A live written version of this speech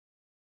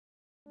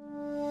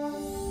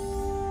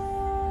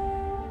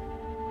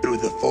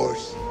the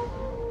Force,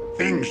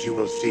 things you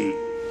will see,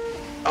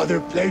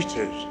 other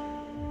places,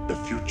 the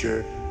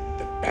future,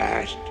 the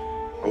past,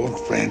 old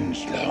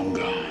friends long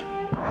gone.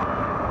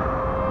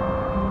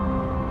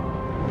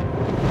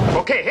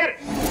 Okay, hit it!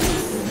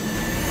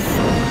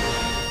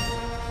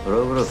 For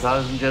over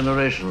 1,000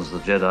 generations, the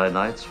Jedi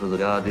Knights were the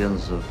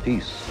guardians of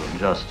peace and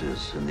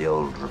justice in the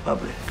Old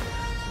Republic.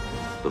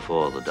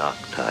 Before the Dark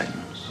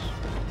Times.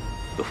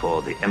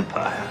 Before the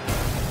Empire.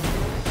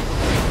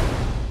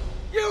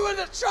 You were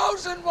the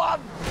chosen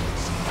one!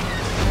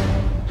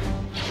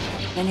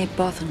 Many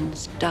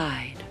Bothans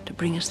died to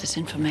bring us this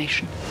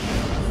information.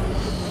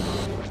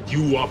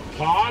 You are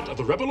part of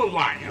the Rebel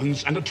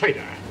Alliance and a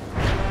traitor.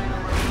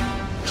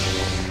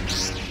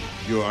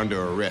 You're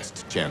under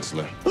arrest,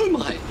 Chancellor. Oh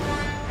my!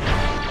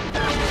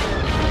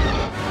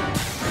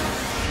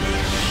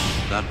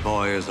 That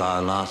boy is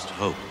our last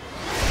hope.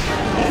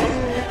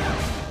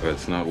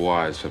 It's not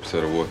wise to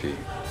upset a Wookiee.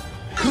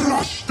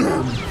 Crush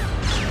them!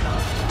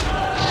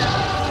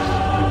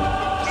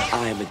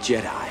 I am a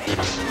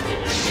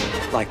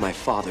Jedi, like my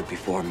father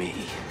before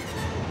me.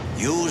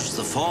 Use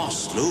the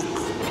Force, Luke.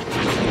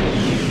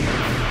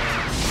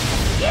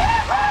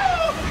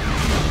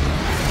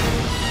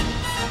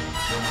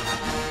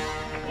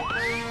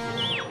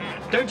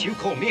 Don't you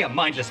call me a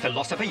mindless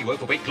philosopher, you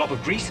overweight glob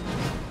of grease.